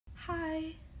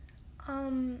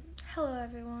Hello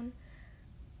everyone.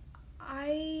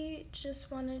 I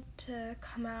just wanted to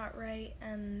come out right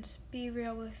and be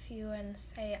real with you and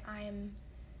say I'm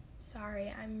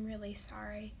sorry. I'm really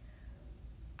sorry.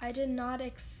 I did not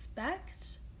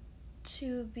expect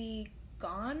to be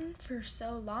gone for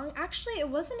so long. Actually, it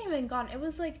wasn't even gone. It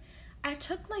was like I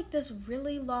took this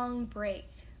really long break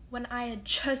when I had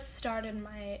just started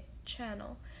my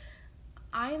channel.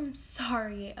 I'm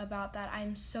sorry about that.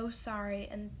 I'm so sorry,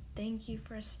 and thank you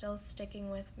for still sticking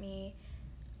with me.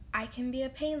 I can be a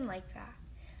pain like that.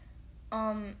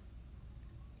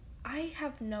 I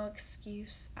have no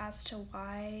excuse as to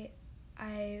why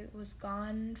I was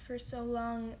gone for so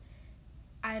long.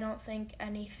 I don't think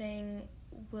anything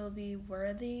will be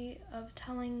worthy of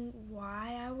telling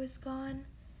why I was gone.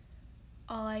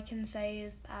 All I can say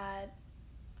is that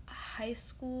high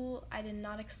school, I did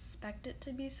not expect it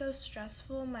to be so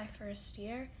stressful my first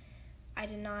year. I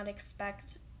did not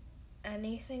expect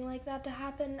anything like that to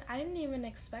happen. I didn't even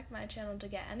expect my channel to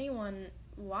get anyone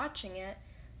watching it.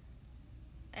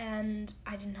 And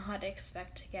I did not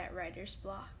expect to get writer's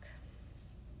block.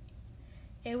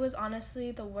 It was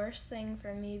honestly the worst thing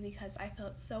for me because I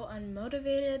felt so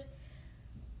unmotivated.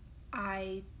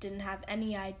 I didn't have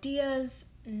any ideas,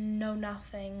 no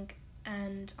nothing.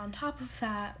 And on top of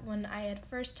that, when I had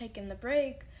first taken the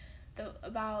break,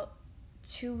 about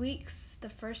 2 weeks, the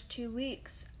first 2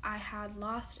 weeks, I had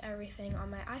lost everything on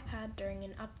my iPad during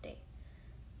an update.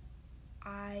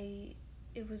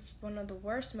 It was one of the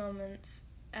worst moments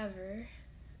ever,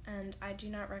 and I do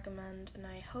not recommend, and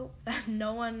I hope that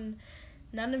none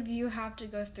of you have to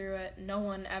go through it. No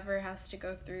one ever has to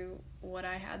go through what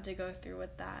I had to go through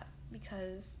with that,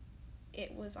 because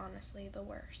it was honestly the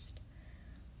worst.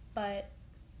 But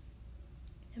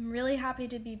I'm really happy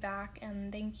to be back,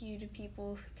 and thank you to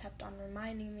people who kept on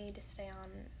reminding me to stay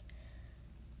on,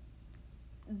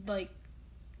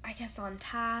 on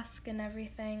task and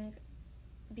everything.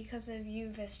 Because of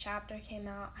you, this chapter came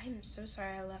out. I'm so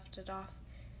sorry I left it off,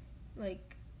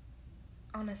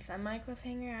 on a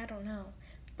semi-cliffhanger, I don't know.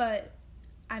 But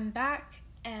I'm back,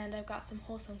 and I've got some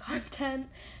wholesome content,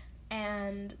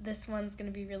 and this one's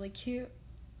gonna be really cute.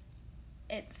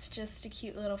 It's just a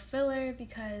cute little filler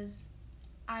because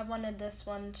I wanted this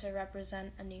one to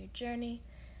represent a new journey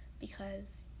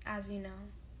because, as you know,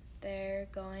 they're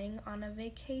going on a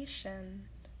vacation.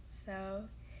 So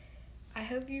I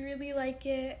hope you really like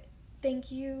it.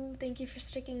 Thank you for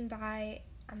sticking by.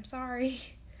 I'm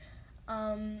sorry.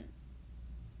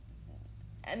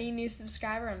 Any new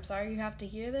subscriber, I'm sorry you have to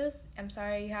hear this. I'm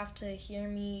sorry you have to hear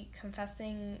me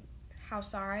confessing how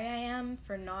sorry I am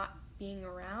for not being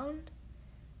around.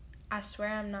 I swear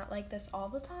I'm not like this all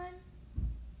the time,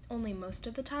 only most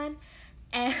of the time.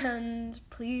 And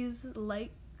please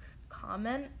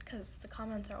comment, because the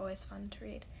comments are always fun to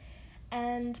read.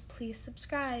 And please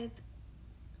subscribe,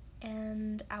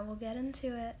 and I will get into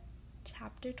it.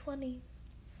 Chapter 20,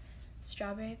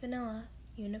 Strawberry Vanilla,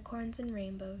 Unicorns and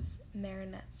Rainbows,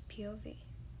 Marinette's POV.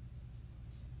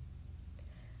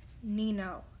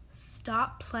 Nino,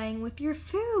 stop playing with your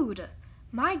food.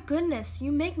 My goodness, you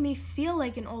make me feel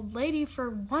like an old lady for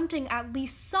wanting at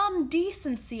least some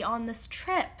decency on this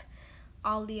trip,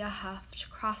 Alia huffed,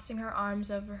 crossing her arms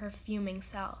over her fuming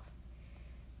self.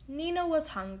 Nina was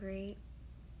hungry,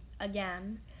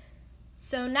 again,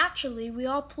 so naturally we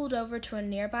all pulled over to a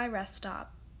nearby rest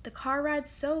stop. The car ride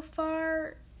so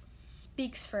far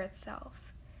speaks for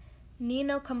itself.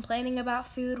 Nino complaining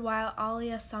about food while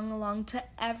Alia sung along to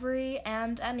every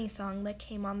and any song that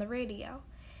came on the radio.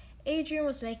 Adrian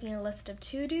was making a list of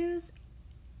to-dos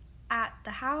at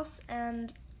the house,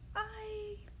 and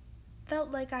I felt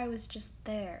like I was just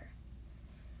there.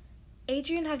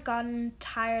 Adrian had gotten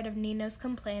tired of Nino's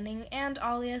complaining and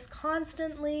Alia's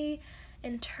constantly,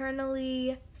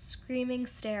 internally screaming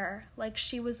stare, like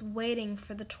she was waiting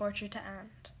for the torture to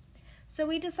end. So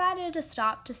we decided to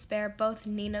stop to spare both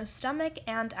Nino's stomach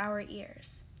and our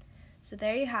ears. So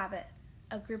there you have it.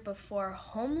 A group of 4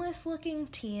 homeless-looking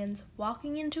teens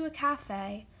walking into a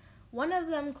cafe, one of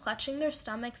them clutching their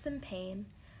stomachs in pain,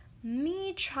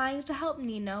 me trying to help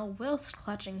Nino whilst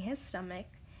clutching his stomach,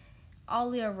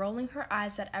 Alia rolling her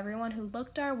eyes at everyone who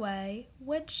looked our way,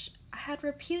 which I had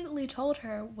repeatedly told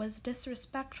her was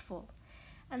disrespectful,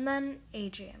 and then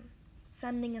Adrian,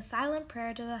 sending a silent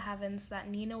prayer to the heavens that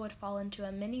Nino would fall into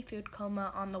a mini-food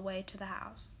coma on the way to the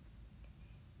house.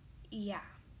 Yeah.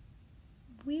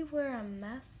 We were a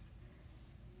mess.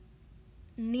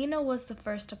 Nino was the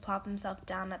first to plop himself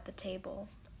down at the table,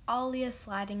 Alia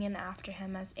sliding in after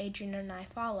him as Adrian and I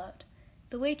followed.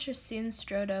 The waitress soon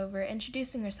strode over,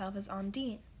 introducing herself as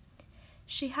Ondine.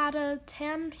 She had a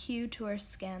tan hue to her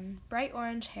skin, bright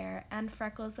orange hair, and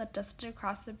freckles that dusted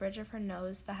across the bridge of her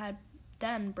nose that had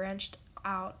then branched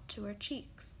out to her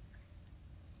cheeks.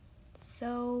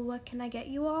 "So, what can I get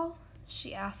you all?"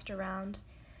 she asked around.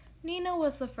 Nina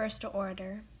was the first to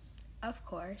order, of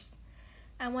course,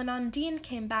 and when Undine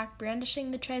came back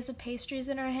brandishing the trays of pastries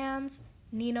in her hands,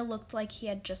 Nina looked like he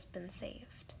had just been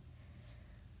saved.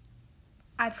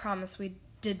 "I promise we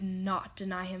did not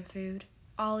deny him food,"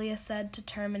 Alia said to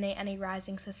terminate any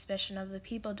rising suspicion of the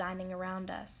people dining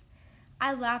around us.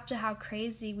 I laughed at how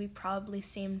crazy we probably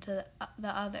seemed to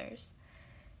the others.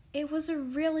 It was a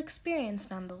real experience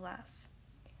nonetheless.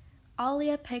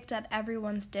 Alia picked at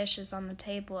everyone's dishes on the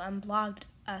table and blogged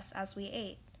us as we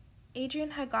ate.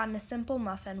 Adrian had gotten a simple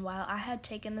muffin while I had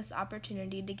taken this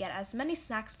opportunity to get as many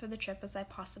snacks for the trip as I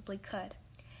possibly could,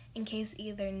 in case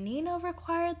either Nino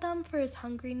required them for his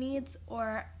hungry needs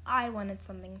or I wanted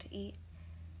something to eat.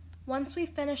 Once we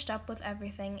finished up with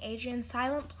everything, Adrian's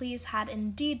silent pleas had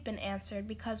indeed been answered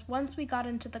because once we got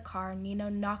into the car, Nino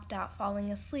knocked out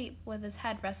falling asleep with his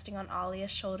head resting on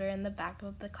Alia's shoulder in the back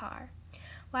of the car,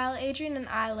 while Adrian and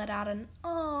I let out an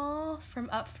 "aww" from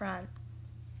up front.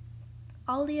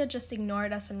 Alia just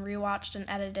ignored us and rewatched and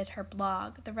edited her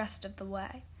blog the rest of the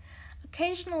way.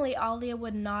 Occasionally, Alia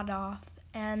would nod off,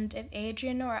 and if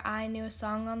Adrian or I knew a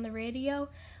song on the radio,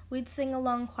 we'd sing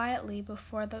along quietly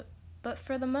but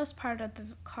for the most part of the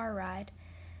car ride,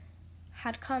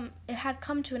 it had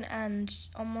come to an end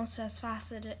almost as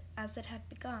fast as it had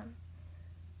begun.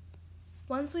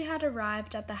 Once we had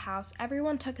arrived at the house,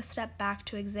 everyone took a step back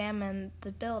to examine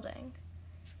the building.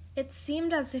 It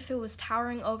seemed as if it was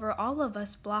towering over all of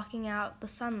us, blocking out the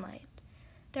sunlight.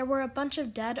 There were a bunch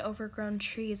of dead, overgrown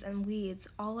trees and weeds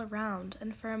all around,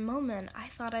 and for a moment I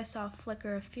thought I saw a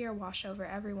flicker of fear wash over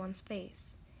everyone's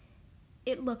face.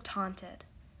 It looked haunted.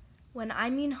 When I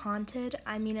mean haunted,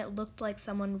 I mean it looked like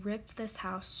someone ripped this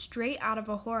house straight out of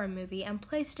a horror movie and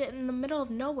placed it in the middle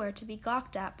of nowhere to be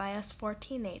gawked at by us 4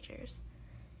 teenagers.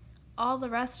 All the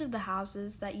rest of the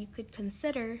houses that you could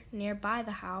consider nearby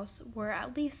the house were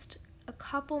at least a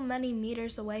couple many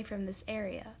meters away from this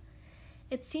area.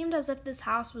 It seemed as if this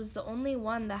house was the only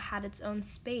one that had its own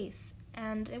space,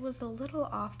 and it was a little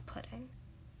off-putting.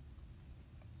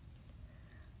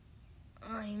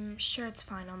 "I'm sure it's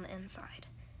fine on the inside,"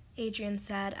 Adrian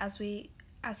said as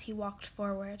he walked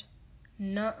forward.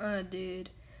 "Nuh-uh, dude.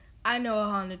 I know a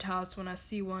haunted house when I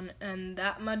see one, and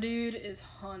that, my dude, is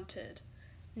haunted,"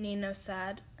 Nino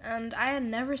said, and I had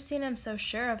never seen him so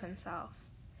sure of himself.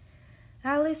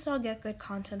 "At least I'll get good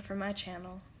content for my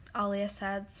channel," Alia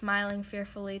said, smiling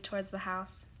fearfully towards the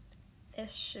house.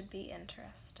 "This should be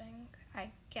interesting,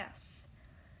 I guess."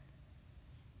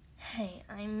 "Hey,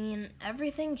 I mean,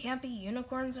 everything can't be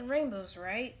unicorns and rainbows,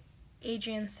 right?"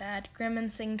 Adrian said,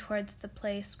 grimacing towards the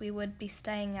place we would be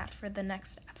staying at for the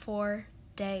next 4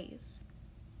 days.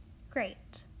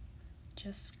 "Great.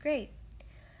 Just great.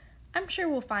 I'm sure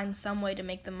we'll find some way to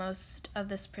make the most of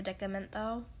this predicament,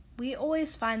 though. We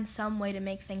always find some way to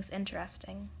make things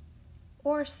interesting.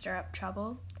 Or stir up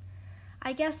trouble.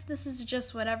 I guess this is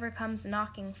just whatever comes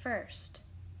knocking first."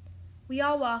 We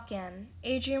all walk in.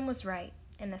 Adrian was right,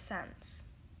 in a sense.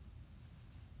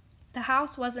 The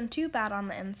house wasn't too bad on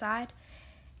the inside.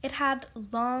 It had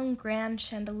long, grand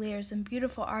chandeliers and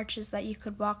beautiful arches that you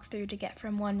could walk through to get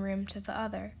from one room to the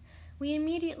other. We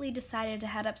immediately decided to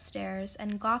head upstairs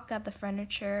and gawk at the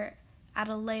furniture at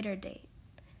a later date.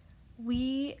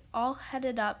 We all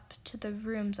headed up to the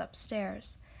rooms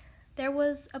upstairs. There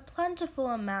was a plentiful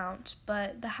amount,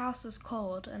 but the house was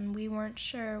cold, and we weren't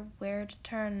sure where to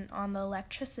turn on the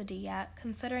electricity yet,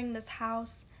 considering this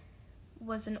house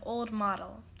was an old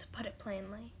model, to put it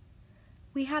plainly.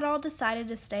 We had all decided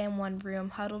to stay in one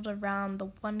room, huddled around the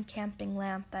one camping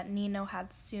lamp that Nino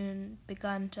had soon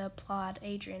begun to applaud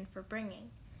Adrian for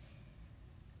bringing.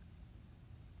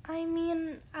 "I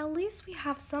mean, at least we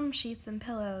have some sheets and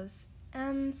pillows,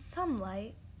 and some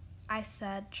light," I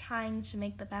said, trying to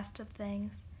make the best of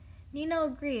things. Nino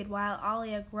agreed, while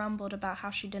Alia grumbled about how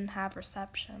she didn't have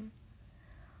reception.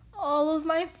 "All of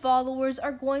my followers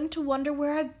are going to wonder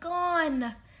where I've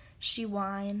gone," she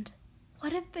whined.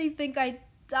 "What if they think I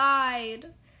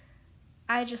died?"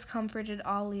 I just comforted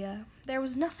Alia. There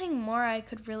was nothing more I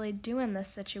could really do in this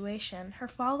situation. Her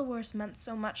followers meant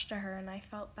so much to her, and I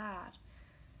felt bad.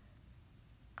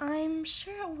 "I'm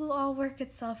sure it will all work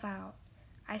itself out,"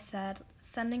 I said,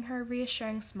 sending her a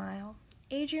reassuring smile.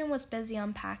 Adrian was busy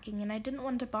unpacking, and I didn't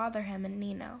want to bother him and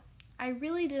Nino. I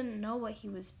really didn't know what he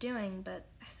was doing, but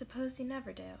I suppose you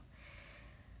never do.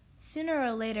 Sooner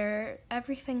or later,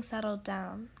 everything settled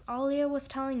down. Alia was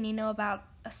telling Nino about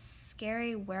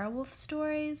scary werewolf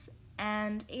stories,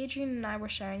 and Adrian and I were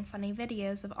sharing funny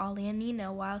videos of Ollie and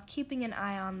Nino while keeping an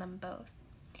eye on them both.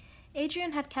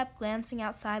 Adrian had kept glancing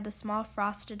outside the small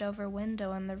frosted-over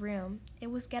window in the room.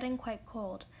 It was getting quite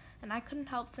cold, and I couldn't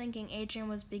help thinking Adrian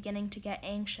was beginning to get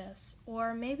anxious,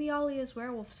 or maybe Ollie's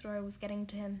werewolf story was getting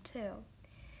to him too.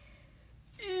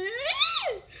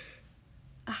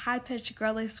 A high-pitched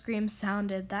girly scream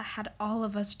sounded that had all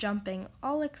of us jumping,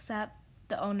 all except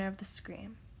the owner of the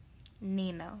scream,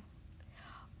 Nino.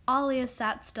 Alia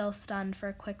sat still, stunned, for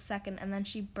a quick second, and then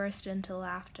she burst into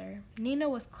laughter. Nino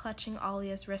was clutching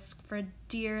Alia's wrist for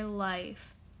dear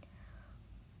life.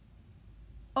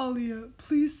 Alia,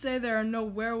 please say there are no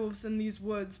werewolves in these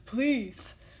woods,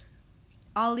 please.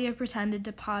 Alia pretended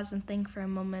to pause and think for a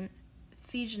moment,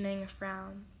 feigning a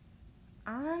frown.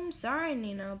 I'm sorry,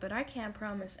 Nino, but I can't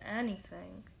promise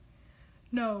anything.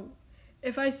 No.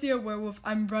 If I see a werewolf,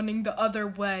 I'm running the other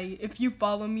way. If you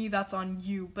follow me, that's on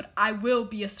you, but I will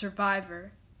be a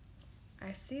survivor.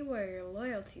 I see where your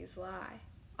loyalties lie,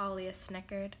 Alia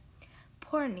snickered.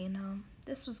 Poor Nino.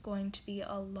 This was going to be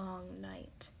a long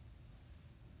night.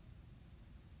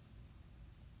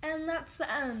 And that's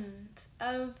the end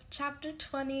of chapter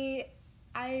 20.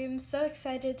 I'm so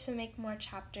excited to make more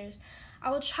chapters. I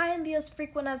will try and be as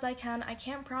frequent as I can. I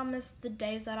can't promise the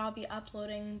days that I'll be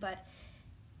uploading, but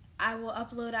I will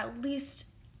upload at least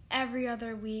every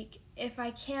other week. If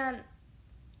I can't,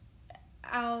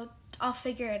 I'll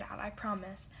figure it out, I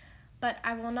promise. But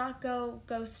I will not go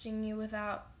ghosting you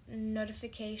without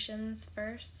notifications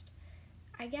first,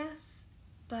 I guess.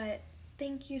 But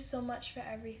thank you so much for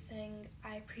everything.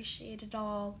 I appreciate it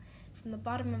all from the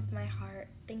bottom of my heart.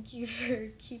 Thank you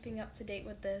for keeping up to date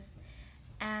with this.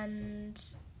 And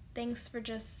thanks for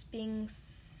just being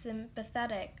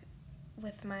sympathetic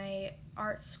with my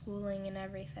art schooling and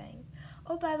everything.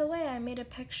 Oh, by the way, I made a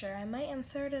picture. I might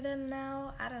insert it in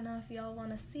now. I don't know if y'all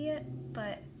want to see it,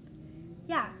 but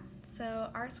yeah. So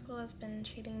art school has been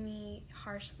treating me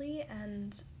harshly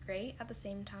and great at the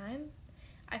same time.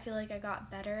 I feel like I got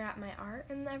better at my art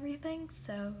and everything,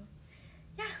 so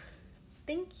yeah.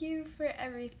 Thank you for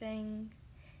everything.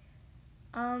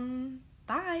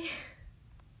 Bye.